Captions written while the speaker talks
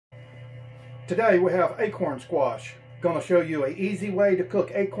Today we have acorn squash. Going to show you an easy way to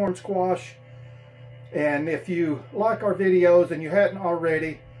cook acorn squash. And if you like our videos and you hadn't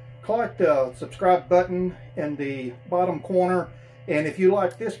already, click the subscribe button in the bottom corner. And if you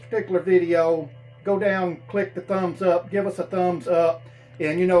like this particular video, go down, click the thumbs up, give us a thumbs up.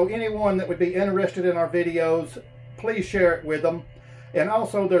 And you know, anyone that would be interested in our videos, please share it with them. And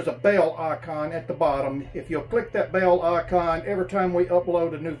also there's a bell icon at the bottom. If you'll click that bell icon, every time we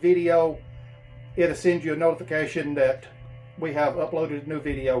upload a new video, it'll send you a notification that we have uploaded a new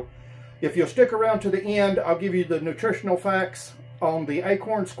video. If you'll stick around to the end, I'll give you the nutritional facts on the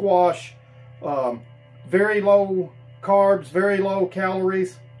acorn squash. Very low carbs, very low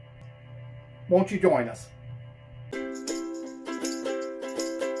calories. Won't you join us?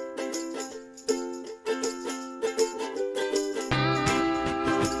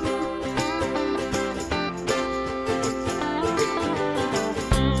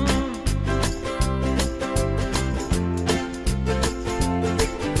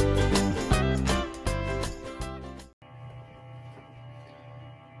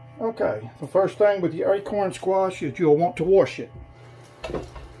 Okay, the first thing with your acorn squash is you'll want to wash it.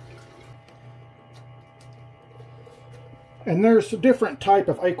 And there's a different type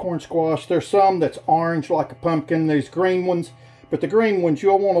of acorn squash. There's some that's orange like a pumpkin, these green ones. But the green ones,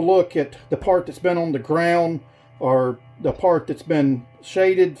 you'll want to look at the part that's been on the ground or the part that's been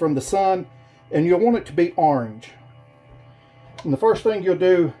shaded from the sun, and you'll want it to be orange. And the first thing you'll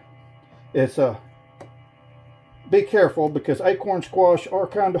do is be careful, because acorn squash are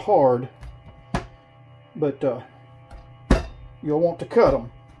kind of hard, but you'll want to cut them.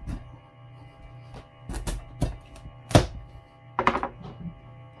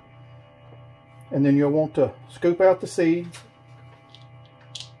 And then you'll want to scoop out the seeds.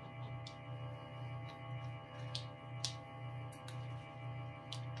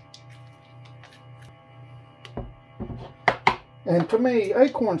 And to me,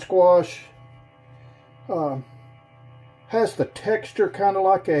 acorn squash has the texture kind of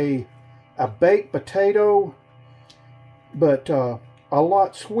like a baked potato, but a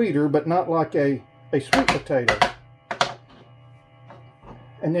lot sweeter, but not like a sweet potato.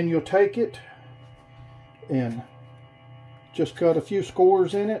 And then you'll take it and just cut a few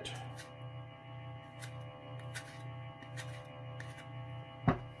scores in it.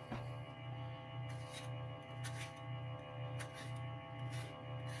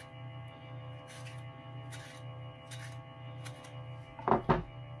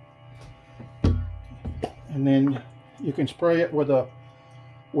 And then you can spray it with a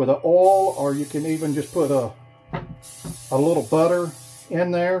oil, or you can even just put a little butter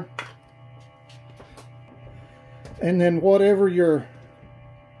in there. And then whatever your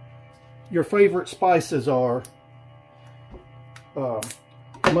favorite spices are,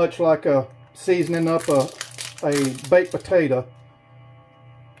 much like seasoning up a baked potato.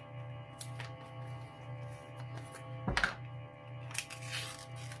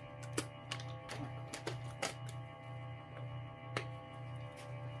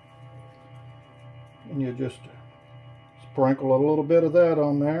 And you just sprinkle a little bit of that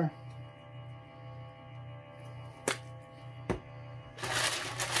on there.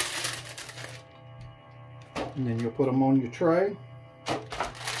 And then you'll put them on your tray.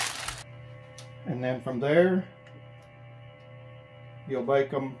 And then from there, you'll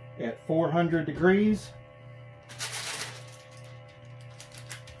bake them at 400 degrees.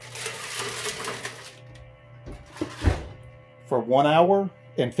 For 1 hour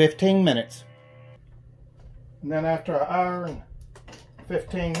and 15 minutes. And then after an hour and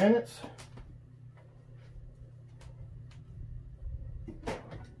 15 minutes,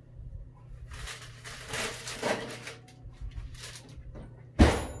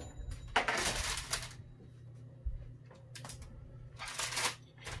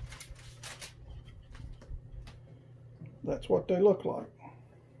 that's what they look like.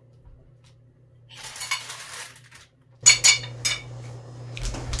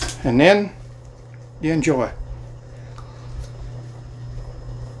 And then you enjoy.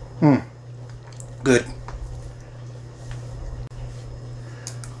 Good.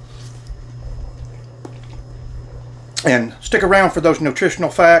 And stick around for those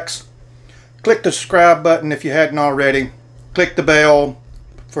nutritional facts. Click the subscribe button if you hadn't already. Click the bell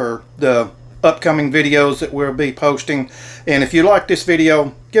for the upcoming videos that we'll be posting. And if you like this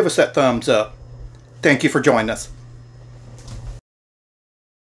video, give us that thumbs up. Thank you for joining us.